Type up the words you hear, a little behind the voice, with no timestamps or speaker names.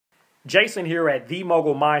Jason here at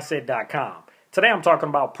TheMogulMindset.com. Today I'm talking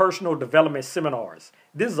about personal development seminars.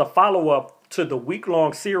 This is a follow-up to the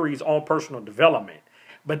week-long series on personal development.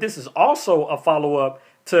 But this is also a follow-up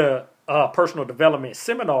to personal development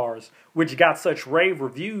seminars, which got such rave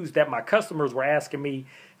reviews that my customers were asking me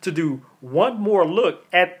to do one more look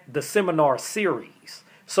at the seminar series.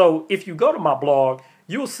 So if you go to my blog,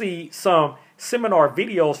 you'll see some seminar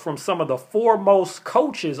videos from some of the foremost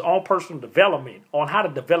coaches on personal development on how to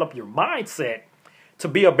develop your mindset to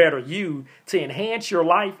be a better you, to enhance your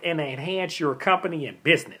life and enhance your company and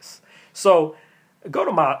business. So go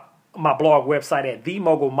to my blog website at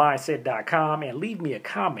themogulmindset.com and leave me a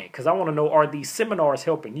comment, because I want to know, are these seminars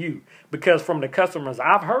helping you? Because from the customers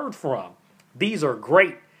I've heard from, these are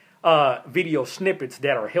great video snippets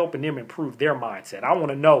that are helping them improve their mindset. I want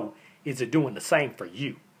to know, is it doing the same for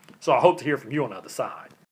you? So I hope to hear from you on the other side.